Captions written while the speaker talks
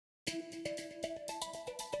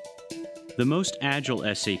The most agile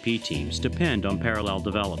SAP teams depend on parallel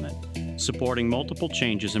development, supporting multiple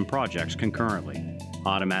changes in projects concurrently.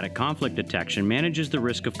 Automatic conflict detection manages the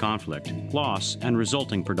risk of conflict, loss, and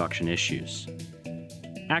resulting production issues.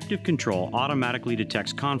 ActiveControl automatically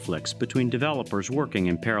detects conflicts between developers working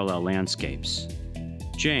in parallel landscapes.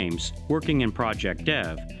 James, working in Project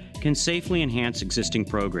Dev, can safely enhance existing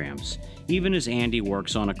programs, even as Andy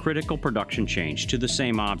works on a critical production change to the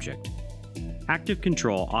same object.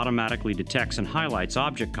 ActiveControl automatically detects and highlights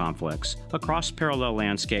object conflicts across parallel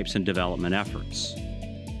landscapes and development efforts.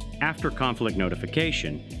 After conflict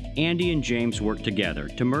notification, Andy and James work together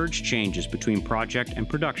to merge changes between project and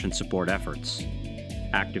production support efforts.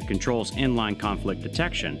 ActiveControl's inline conflict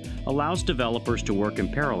detection allows developers to work in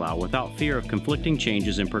parallel without fear of conflicting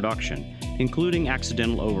changes in production, including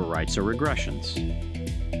accidental overwrites or regressions.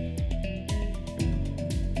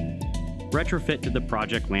 Retrofit to the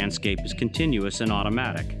project landscape is continuous and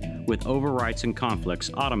automatic, with overwrites and conflicts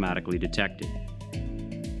automatically detected.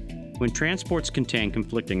 When transports contain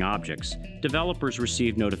conflicting objects, developers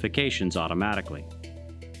receive notifications automatically.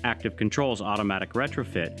 ActiveControl's automatic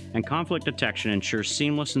retrofit and conflict detection ensures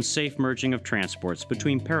seamless and safe merging of transports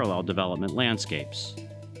between parallel development landscapes.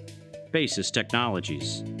 Basis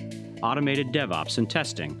Technologies: automated DevOps and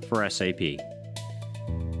testing for SAP.